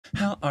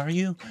How are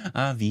you?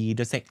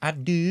 Vida say I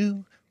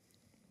do.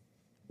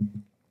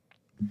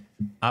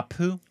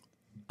 Apu.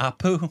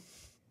 Apu.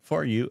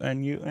 For you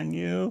and you and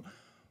you.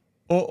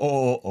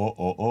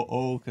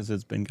 Oh, because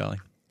it's Bengali.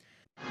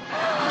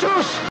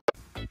 Juice!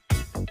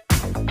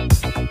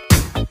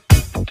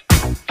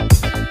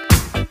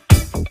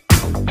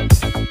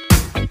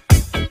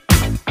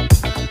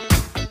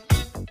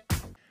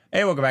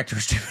 Hey, welcome back to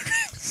our stupid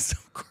so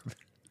Corbin.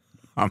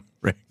 I'm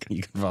Rick.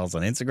 You can follow us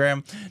on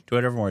Instagram,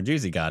 Twitter for more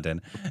juicy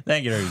content.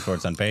 Thank you to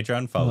supports on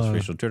Patreon. Follow us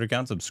official Twitter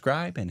account,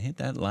 subscribe, and hit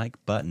that like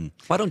button.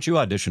 Why don't you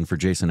audition for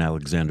Jason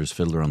Alexander's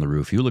Fiddler on the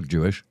Roof? You look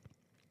Jewish.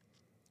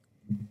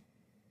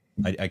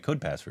 I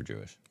could pass for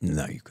Jewish.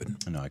 No, you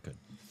couldn't. No, I could.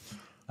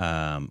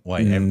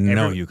 Why?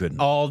 No, you couldn't.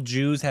 All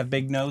Jews have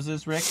big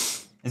noses, Rick?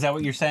 Is that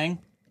what you're saying?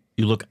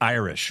 You look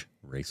Irish.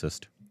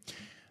 Racist.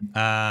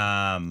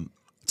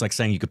 It's like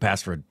saying you could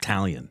pass for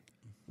Italian.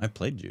 I've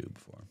played Jew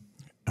before.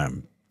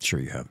 I'm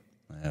sure you have.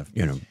 I have.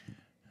 You know,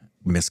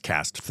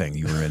 miscast thing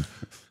you were in.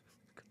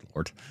 Good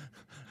Lord.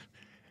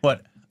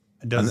 What?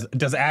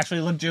 Does Ashley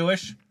look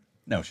Jewish?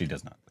 No, she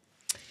does not.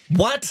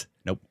 What?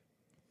 Nope.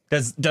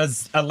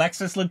 Does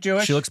Alexis look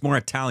Jewish? She looks more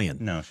Italian.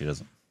 No, she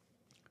doesn't.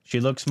 She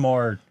looks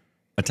more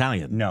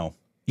Italian. No.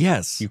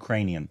 Yes.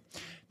 Ukrainian.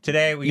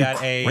 Today we got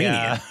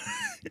a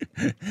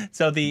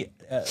so the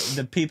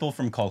people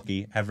from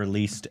Kalki have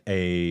released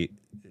a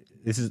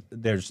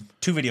there's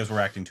two videos we're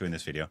reacting to in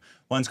this video.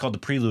 One's called the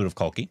Prelude of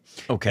Kalki.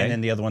 Okay. And then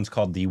the other one's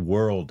called the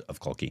World of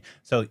Kalki.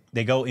 So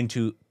they go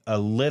into a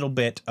little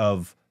bit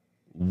of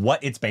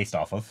what it's based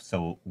off of.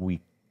 So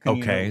we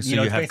okay, so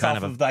you it's have based kind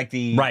off of like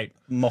the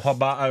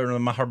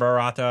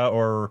Mahabharata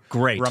or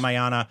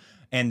Ramayana,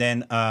 and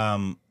then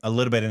a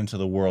little bit into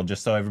the world,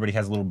 just so everybody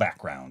has a little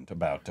background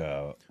about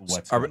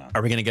what's going on.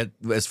 Are we going to get,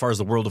 as far as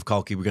the World of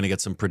Kalki, we're going to get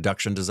some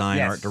production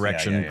design, art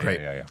direction?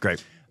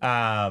 Great.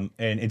 And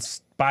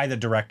it's by the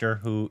director,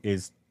 who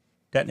is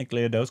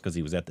technically a dose because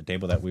he was at the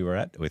table that we were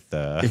at with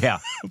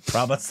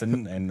Prabhas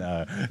and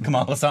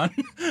Kamal Hassan.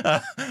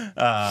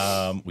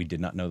 We did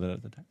not know that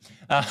at the time.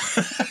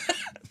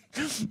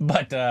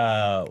 But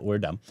we're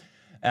dumb.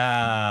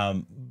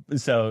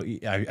 So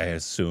I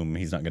assume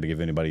he's not going to give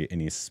anybody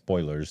any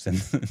spoilers in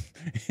his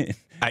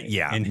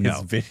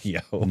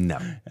video. No.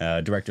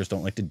 Directors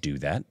don't like to do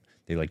that.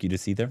 They like you to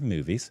see their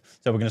movies.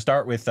 So we're going to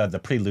start with the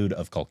Prelude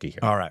of Kalki here.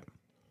 All right.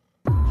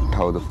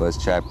 How the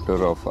first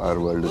chapter of our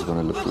world is going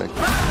to look like.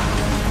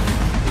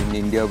 In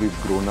India, we've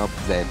grown up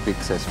the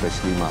epics,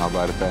 especially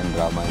Mahabharata and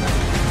Ramayana.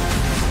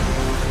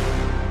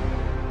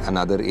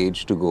 Another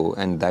age to go,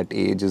 and that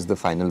age is the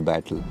final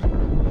battle.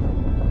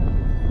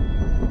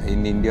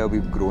 In India,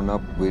 we've grown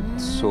up with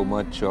so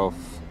much of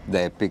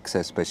the epics,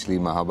 especially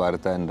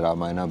Mahabharata and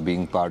Ramayana,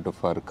 being part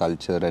of our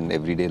culture and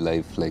everyday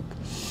life, like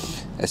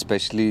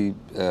especially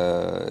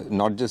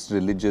not just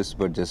religious,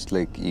 but just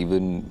like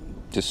even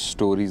just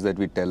stories that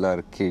we tell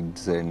our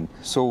kids. And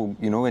so,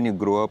 you know, when you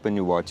grow up and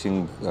you're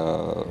watching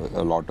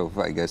a lot of,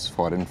 I guess,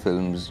 foreign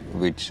films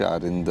which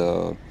are in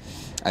the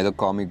either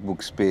comic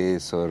book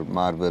space or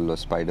Marvel or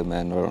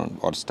Spider-Man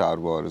or Star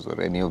Wars or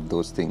any of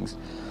those things,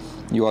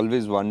 you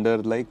always wonder,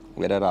 like,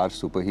 where are our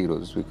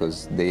superheroes?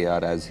 Because they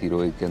are as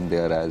heroic and they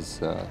are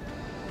as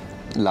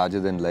larger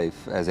than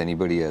life as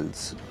anybody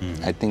else.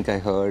 I think I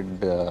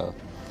heard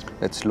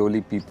that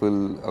slowly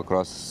people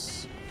across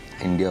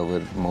India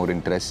were more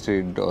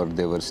interested, or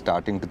they were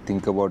starting to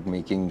think about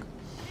making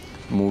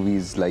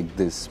movies like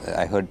this.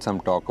 I heard some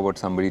talk about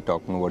somebody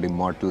talking about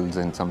Immortals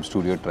and some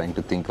studio trying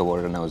to think about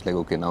it, and I was like,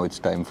 okay, now it's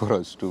time for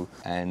us to.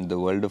 And the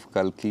world of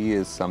Kalki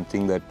is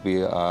something that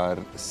we are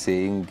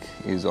saying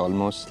is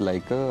almost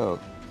like a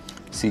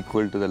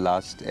sequel to the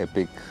last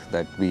epic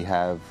that we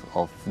have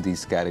of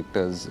these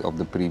characters of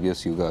the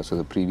previous yuga. So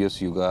the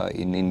previous yuga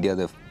in India,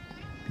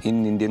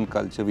 in Indian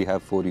culture, we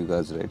have 4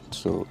 yugas, right?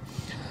 So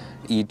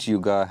each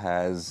yuga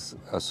has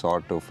a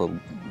sort of a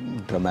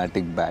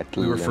dramatic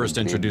battle. We were first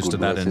introduced to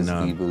that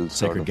in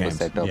Sacred Games.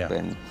 Setup,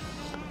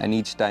 and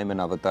each time an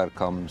avatar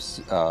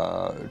comes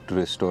to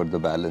restore the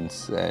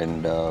balance.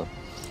 And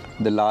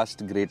the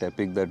last great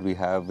epic that we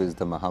have is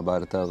the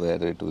Mahabharata,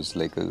 where it was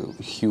like a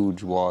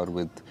huge war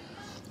with,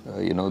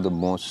 you know, the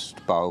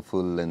most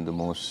powerful and the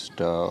most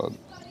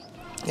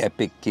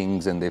epic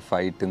kings, and they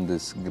fight in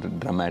this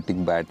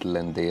dramatic battle,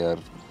 and they are,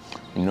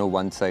 you know,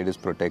 one side is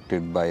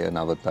protected by an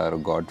avatar, a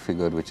god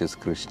figure, which is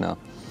Krishna.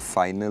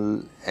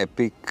 Final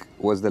epic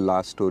was the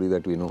last story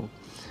that we know.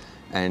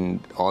 And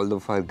all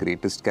of our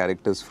greatest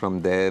characters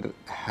from there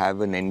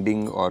have an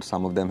ending, or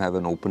some of them have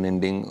an open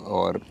ending,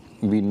 or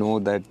we know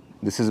that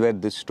this is where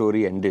this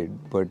story ended,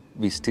 but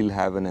we still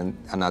have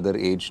another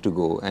age to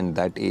go, and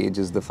that age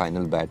is the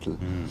final battle.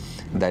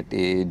 That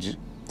age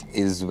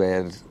is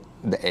where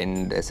the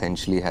end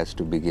essentially has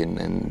to begin,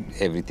 and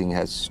everything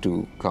has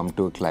to come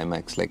to a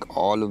climax. Like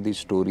all of these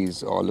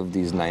stories, all of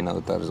these 9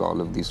 avatars,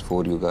 all of these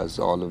 4 yugas,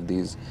 all of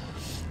these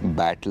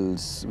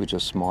battles which are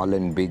small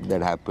and big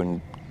that happened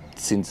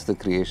since the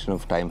creation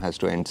of time has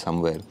to end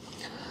somewhere.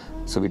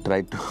 So we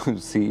tried to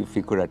see if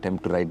we could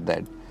attempt to write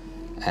that.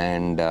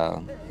 And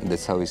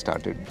that's how we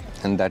started.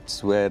 And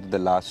that's where the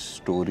last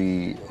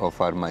story of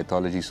our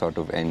mythology sort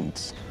of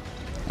ends.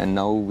 And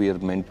now we are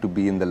meant to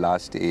be in the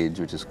last age,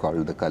 which is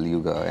called the Kali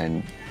Yuga,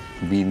 and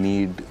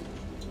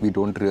we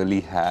don't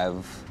really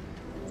have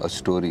a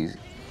story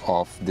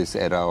of this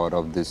era or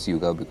of this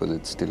yuga because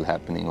it's still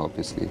happening,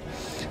 obviously.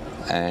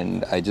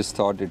 And I just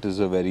thought it is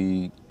a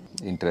very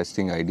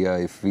interesting idea.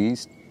 If we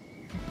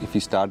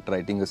start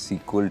writing a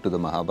sequel to the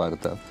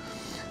Mahabharata,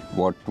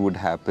 what would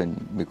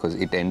happen? Because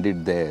it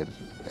ended there,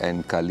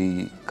 and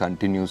Kali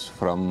continues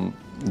from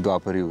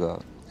Dwapar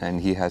Yuga, and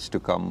he has to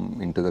come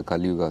into the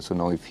Kali Yuga. So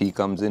now if he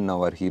comes in,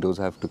 now our heroes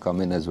have to come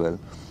in as well.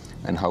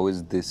 And how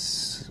is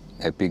this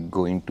epic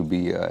going to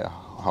be?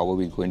 How are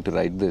we going to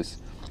write this?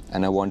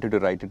 And I wanted to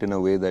write it in a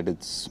way that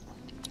it's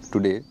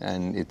today,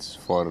 and it's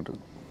for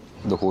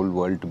the whole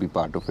world to be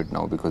part of it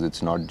now, because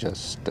it's not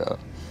just,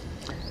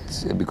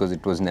 because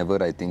it was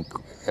never, I think,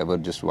 ever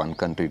just one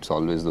country, it's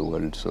always the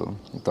world. So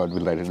I thought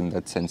we'll write it in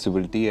that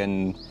sensibility,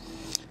 and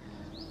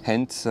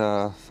hence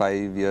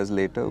 5 years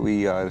later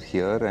we are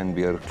here and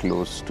we are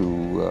close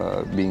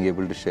to being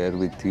able to share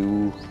with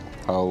you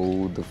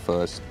how the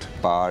first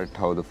part,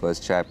 how the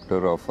first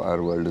chapter of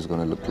our world is going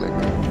to look like.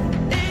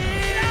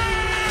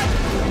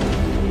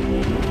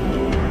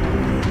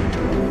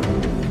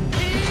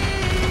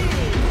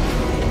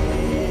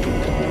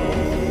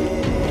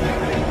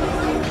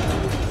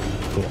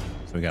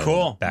 We got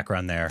a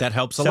background there. That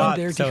helps a lot.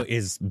 So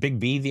is Big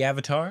B the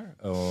avatar,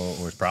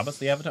 or is Prabhas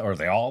the avatar, or are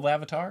they all the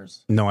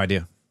avatars? No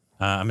idea.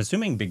 I'm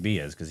assuming Big B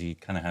is, because he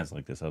kind of has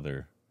like this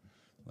other,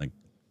 like,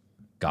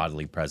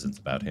 godly presence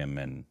about him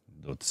and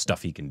the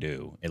stuff he can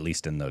do, at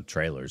least in the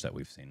trailers that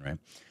we've seen, right?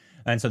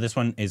 And so this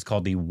one is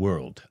called The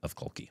World of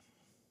Kalki.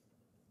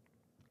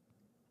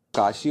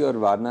 Kashi or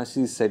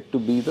Varanasi is said to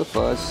be the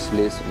first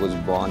place was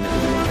born.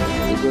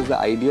 It was the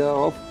idea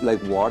of,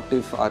 like, what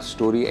if our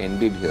story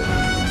ended here?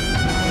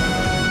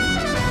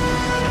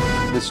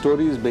 The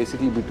story is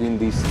basically between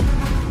these.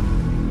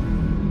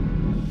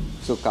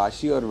 So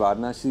Kashi or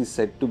Varanasi is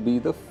said to be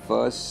the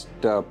first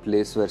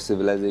place where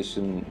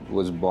civilization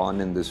was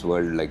born in this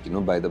world, like, you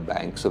know, by the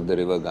banks of the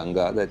river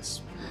Ganga.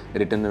 That's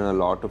written in a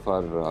lot of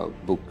our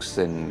books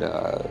and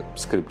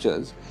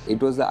scriptures. It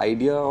was the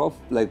idea of,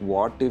 like,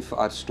 what if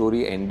our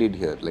story ended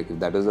here? Like, if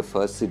that was the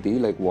first city,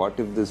 like, what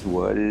if this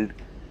world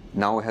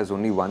now has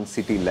only one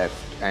city left,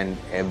 and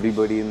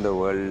everybody in the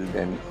world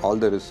and all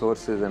the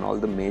resources and all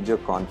the major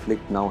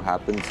conflict now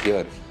happens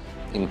here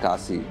in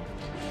Kasi.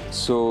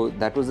 So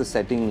that was the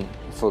setting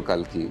for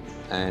Kalki.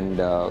 And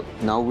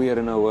now we are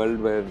in a world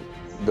where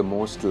the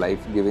most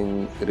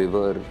life-giving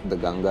river, the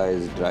Ganga,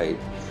 is dry,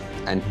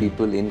 and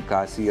people in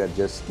Kasi are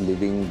just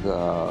living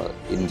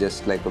in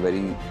just like a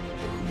very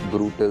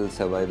brutal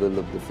survival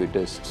of the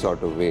fittest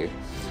sort of way.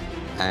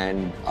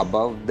 And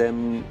above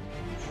them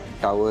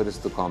towers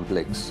the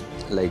complex.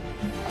 Like,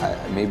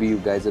 maybe you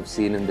guys have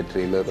seen in the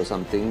trailer or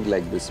something,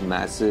 like this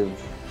massive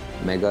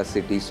mega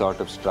city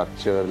sort of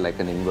structure, like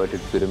an inverted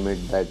pyramid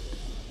that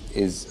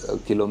is a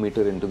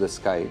kilometer into the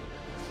sky.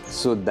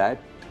 So that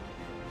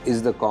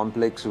is the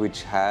complex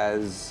which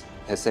has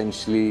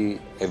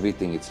essentially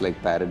everything. It's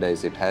like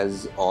paradise. It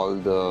has all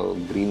the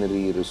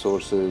greenery,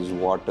 resources,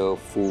 water,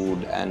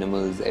 food,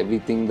 animals,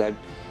 everything that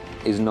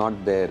is not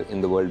there in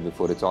the world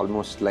before. It's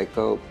almost like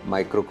a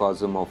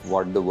microcosm of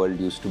what the world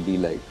used to be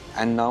like.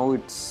 And now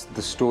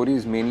the story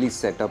is mainly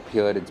set up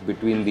here. It's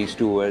between these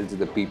two worlds,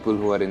 the people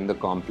who are in the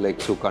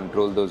complex, who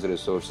control those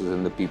resources,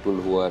 and the people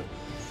who are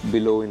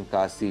below in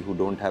Kasi, who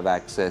don't have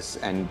access.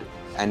 And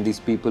these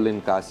people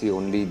in Kasi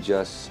only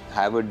just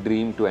have a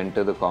dream to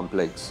enter the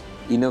complex.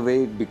 In a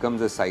way, it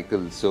becomes a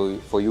cycle. So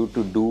for you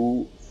to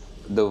do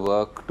the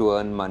work to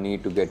earn money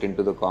to get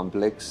into the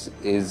complex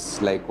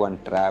is like one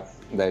trap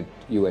that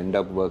you end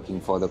up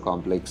working for the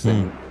complex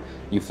and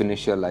you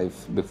finish your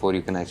life before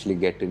you can actually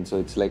get in. So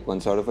it's like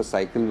one sort of a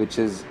cycle, which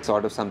is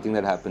sort of something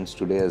that happens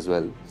today as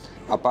well.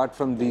 Apart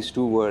from these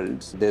two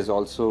worlds, there's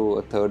also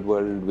a third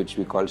world which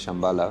we call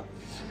Shambhala.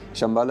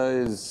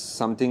 Shambhala is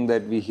something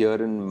that we hear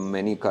in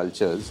many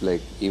cultures,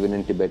 like even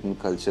in Tibetan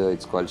culture,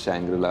 it's called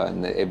Shangri-La,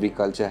 and every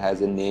culture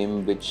has a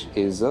name which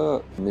is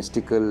a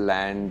mystical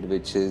land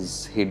which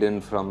is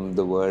hidden from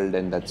the world,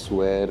 and that's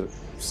where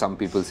some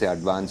people say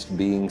advanced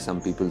being,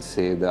 some people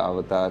say the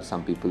avatar,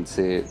 some people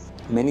say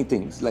many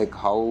things, like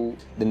how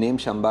the name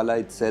Shambhala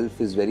itself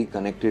is very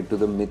connected to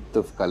the myth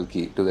of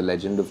Kalki, to the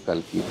legend of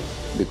Kalki,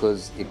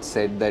 because it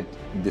said that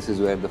this is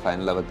where the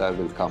final avatar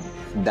will come.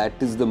 That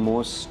is the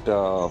most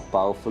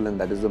powerful and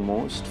that is the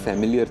most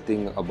familiar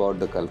thing about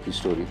the Kalki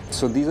story.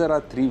 So these are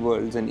our three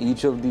worlds, and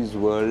each of these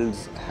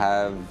worlds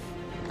have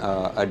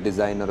a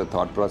design or a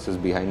thought process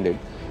behind it.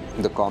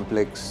 The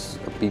complex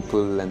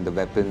people and the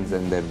weapons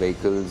and their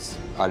vehicles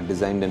are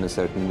designed in a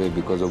certain way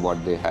because of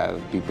what they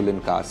have. People in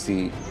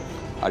Kasi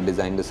are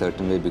designed a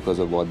certain way because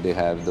of what they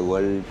have. The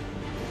world,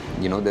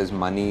 you know, there's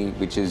money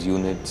which is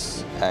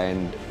units,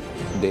 and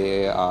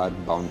they are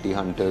bounty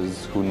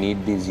hunters who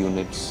need these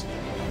units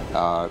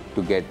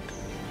to get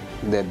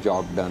their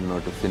job done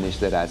or to finish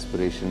their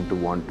aspiration to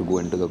want to go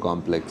into the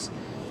complex.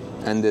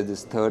 and there's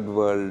this third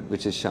world,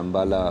 which is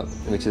Shambhala,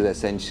 which is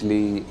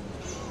essentially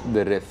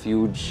the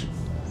refuge.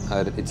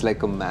 It's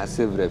like a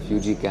massive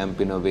refugee camp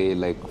in a way,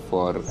 like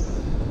for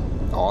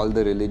all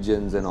the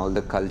religions and all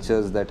the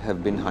cultures that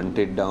have been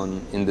hunted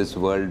down in this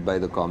world by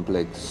the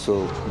complex.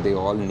 So they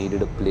all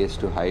needed a place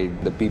to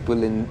hide. The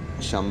people in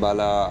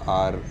Shambhala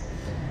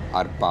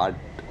are part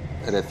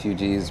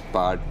refugees,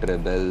 part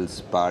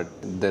rebels, part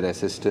the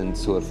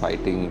resistance who are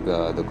fighting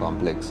the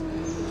complex.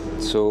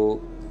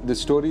 So the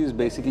story is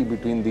basically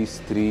between these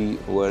three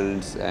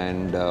worlds,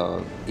 and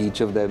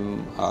each of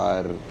them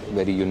are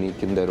very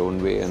unique in their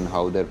own way, and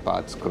how their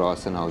paths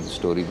cross and how the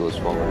story goes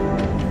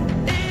forward.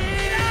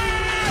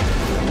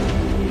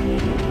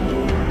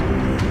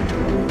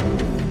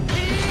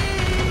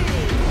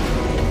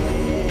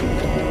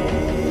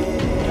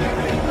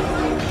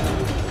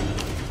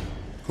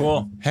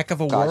 Cool. Heck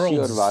of a Kashi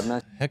world. or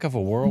Varna? Heck of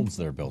a worlds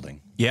they're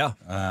building. Yeah.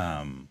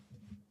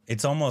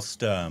 It's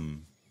almost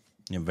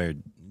very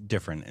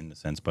different in the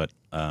sense, but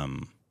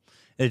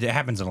it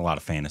happens in a lot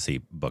of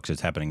fantasy books. It's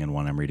happening in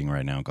one I'm reading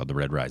right now called The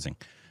Red Rising,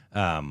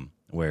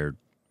 where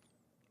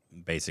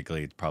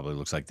basically it probably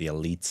looks like the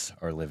elites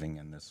are living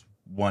in this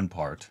one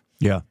part.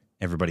 Yeah.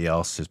 Everybody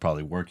else is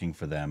probably working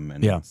for them,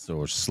 and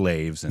so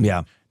slaves,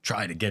 and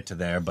try to get to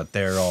there, but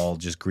they're all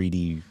just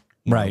greedy,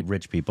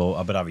 rich people.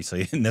 But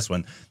obviously, in this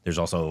one, there's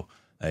also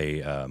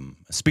a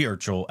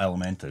spiritual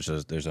element.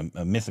 There's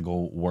a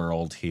mythical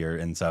world here,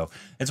 and so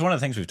it's one of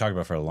the things we've talked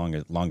about for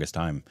the longest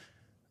time.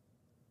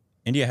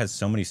 India has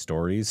so many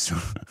stories,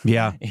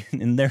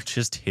 and they're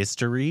just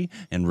history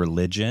and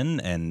religion,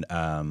 and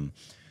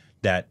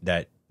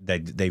that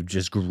they've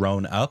just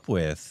grown up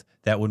with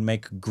that would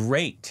make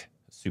great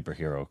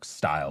superhero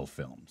style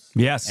films.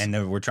 Yes, and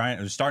we're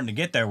starting to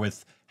get there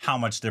with how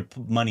much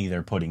money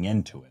they're putting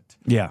into it.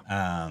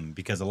 Yeah,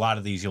 because a lot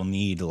of these you'll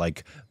need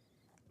like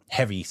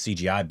heavy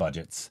CGI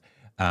budgets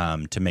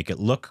to make it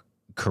look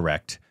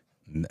correct.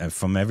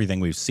 From everything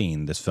we've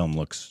seen, this film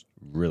looks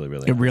really,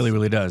 really nice. It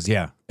really does.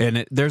 Yeah, and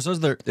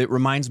it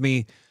reminds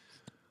me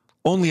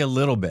only a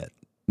little bit,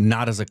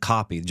 not as a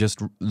copy.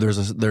 Just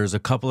there's a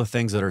couple of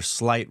things that are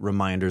slight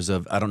reminders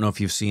of. I don't know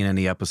if you've seen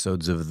any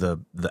episodes of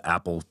the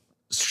Apple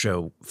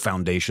show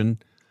Foundation.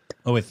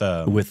 Oh, with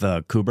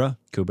Kubra.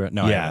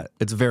 No, yeah,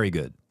 it's very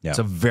good. Yeah. It's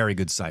a very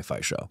good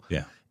sci-fi show.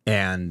 Yeah,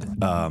 and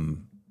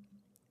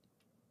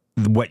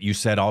what you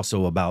said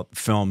also about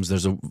films.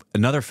 There's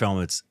another film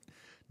that's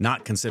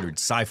not considered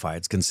sci-fi.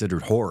 It's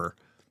considered horror.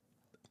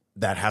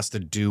 That has to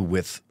do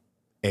with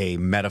a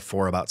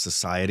metaphor about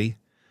society.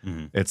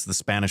 It's the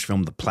Spanish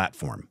film The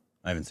Platform.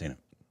 I haven't seen it.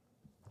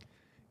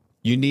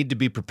 You need to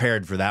be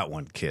prepared for that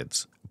one,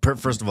 kids.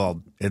 First of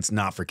all, it's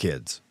not for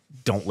kids.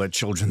 Don't let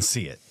children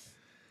see it.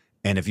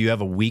 And if you have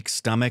a weak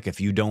stomach,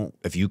 if you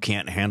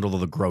can't handle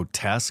the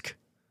grotesque,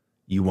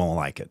 you won't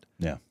like it.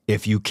 Yeah.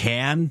 If you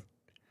can,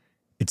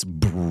 it's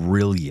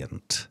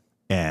brilliant.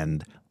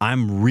 And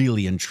I'm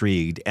really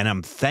intrigued, and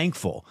I'm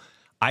thankful.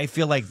 I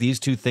feel like these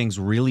two things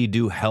really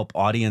do help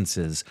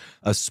audiences,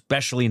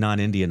 especially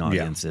non-Indian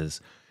audiences,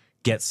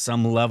 get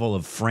some level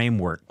of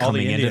framework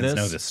coming into this. All the Indians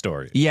know this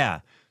story. Yeah.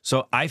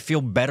 So I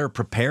feel better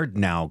prepared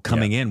now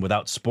coming in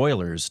without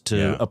spoilers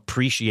to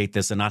appreciate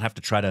this and not have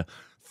to try to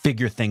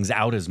figure things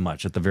out as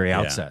much at the very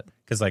outset.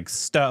 Because like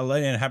stuff,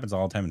 and it happens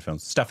all the time in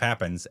films. Stuff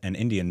happens, and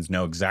Indians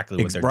know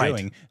exactly what they're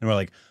doing, and we're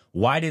like,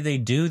 why did they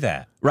do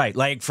that? Right.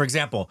 Like, for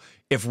example,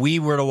 if we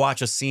were to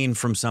watch a scene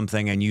from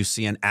something and you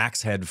see an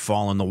axe head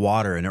fall in the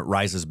water and it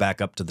rises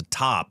back up to the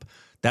top,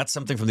 that's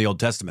something from the Old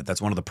Testament.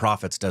 That's one of the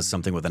prophets does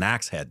something with an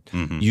axe head.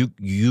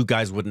 You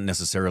guys wouldn't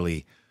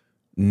necessarily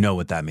know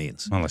what that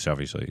means. Unless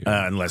obviously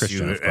unless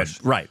you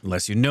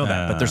know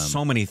that. But there's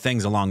so many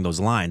things along those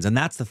lines. And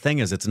that's the thing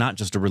is it's not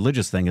just a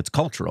religious thing, it's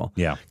cultural.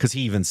 Yeah. Because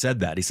he even said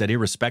that. He said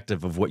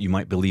irrespective of what you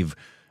might believe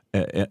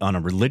on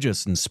a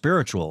religious and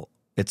spiritual,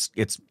 it's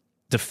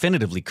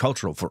definitively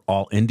cultural for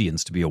all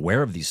Indians to be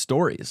aware of these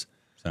stories.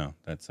 So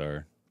that's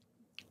our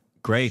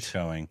great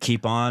showing.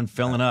 Keep on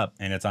filling up.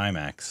 And it's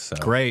IMAX. So.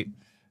 Great.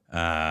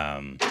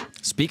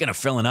 Speaking of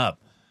filling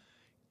up,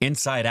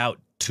 Inside Out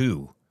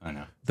 2. I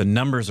know. The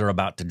numbers are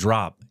about to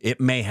drop. It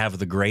may have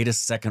the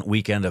greatest second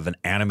weekend of an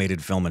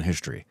animated film in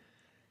history.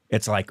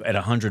 It's like at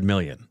 100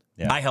 million.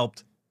 Yeah. I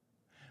helped.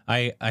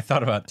 I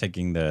thought about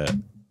taking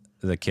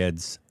the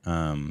kids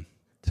to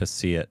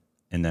see it,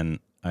 and then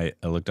I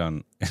looked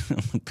on.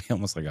 It would be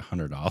almost like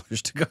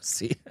 $100 to go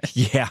see it.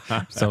 Yeah.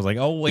 So I was like,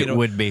 oh wait, it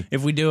would be.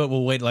 If we do it,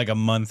 we'll wait like a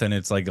month, and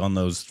it's like on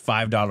those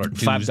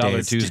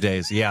 $5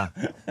 Tuesdays. Yeah.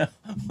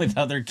 With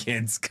other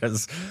kids,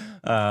 because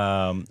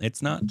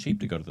it's not cheap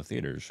to go to the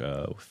theaters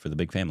for the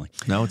big family.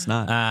 No, it's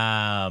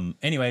not.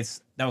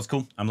 Anyways, that was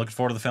cool. I'm looking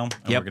forward to the film.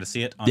 And we're going to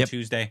see it on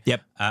Tuesday.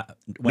 Yep.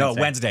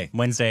 Wednesday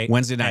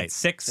night. At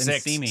 6 in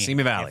Simi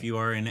Simi Valley. If you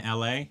are in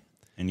LA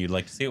and you'd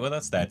like to see it with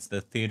us, that's the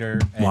theater.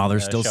 While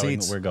there's still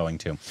showing seats, that we're going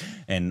to,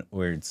 and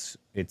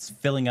it's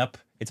filling up.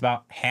 It's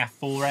about half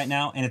full right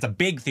now, and it's a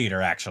big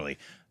theater actually.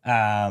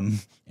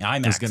 IMAX.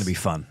 It's going to be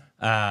fun.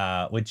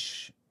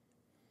 Which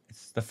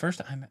it's the first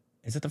IMAX.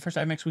 Is it the first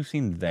IMAX we've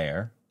seen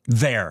there?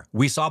 There.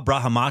 We saw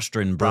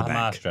Brahmastra in Burbank.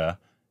 Brahmastra,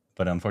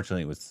 but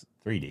unfortunately it was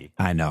 3D.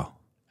 I know.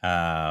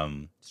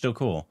 Still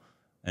cool.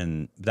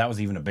 And that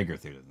was even a bigger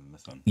theater than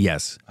this one.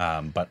 Yes.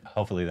 But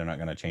hopefully they're not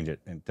going to change it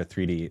into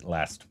 3D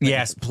last.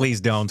 Yes,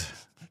 please don't.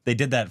 They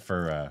did that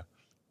for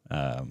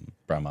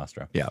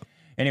Brahmastra. Yeah.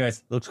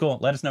 Anyways, looks cool.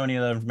 Let us know any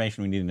other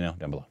information we need to know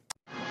down below.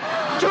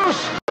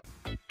 Juice!